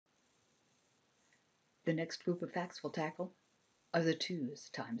The next group of facts we'll tackle are the twos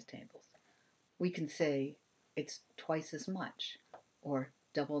times tables. We can say it's twice as much, or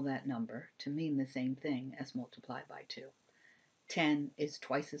double that number, to mean the same thing as multiply by 2. 10 is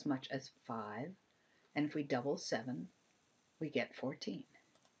twice as much as 5, and if we double 7, we get 14.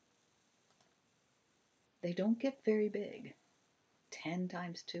 They don't get very big. 10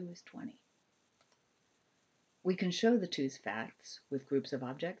 times 2 is 20. We can show the twos facts with groups of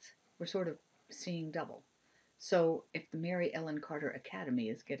objects. We're sort of seeing double. So if the Mary Ellen Carter Academy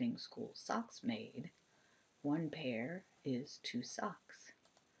is getting school socks made, one pair is 2 socks.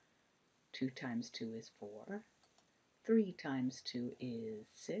 2 times 2 is 4. 3 times 2 is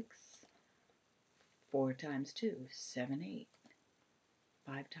 6. 4 times 2, 7, 8.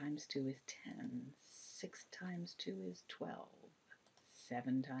 5 times 2 is 10. 6 times 2 is 12.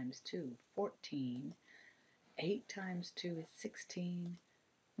 7 times 2, 14. 8 times 2 is 16.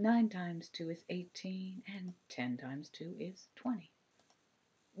 9 times 2 is 18. And 10 times 2 is 20.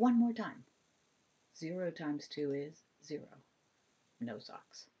 One more time. 0 times 2 is 0. No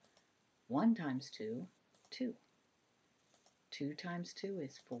socks. 1 times 2, 2. 2 times 2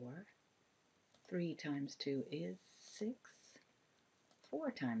 is 4. 3 times 2 is 6.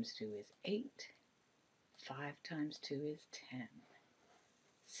 4 times 2 is 8. 5 times 2 is 10.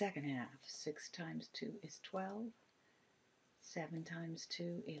 Second half, 6 times 2 is 12. 7 times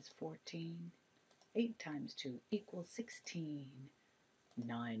 2 is 14. 8 times 2 equals 16.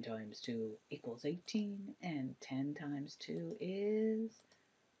 9 times 2 equals 18. And 10 times 2 is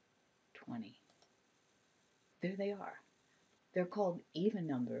 20. There they are. They're called even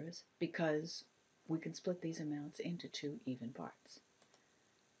numbers because we can split these amounts into 2 even parts.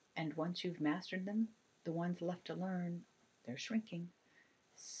 And once you've mastered them, the ones left to learn, they're shrinking.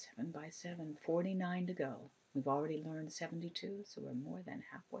 7 by 7, 49 to go. We've already learned 72, so we're more than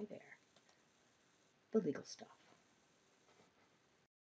halfway there. The legal stuff.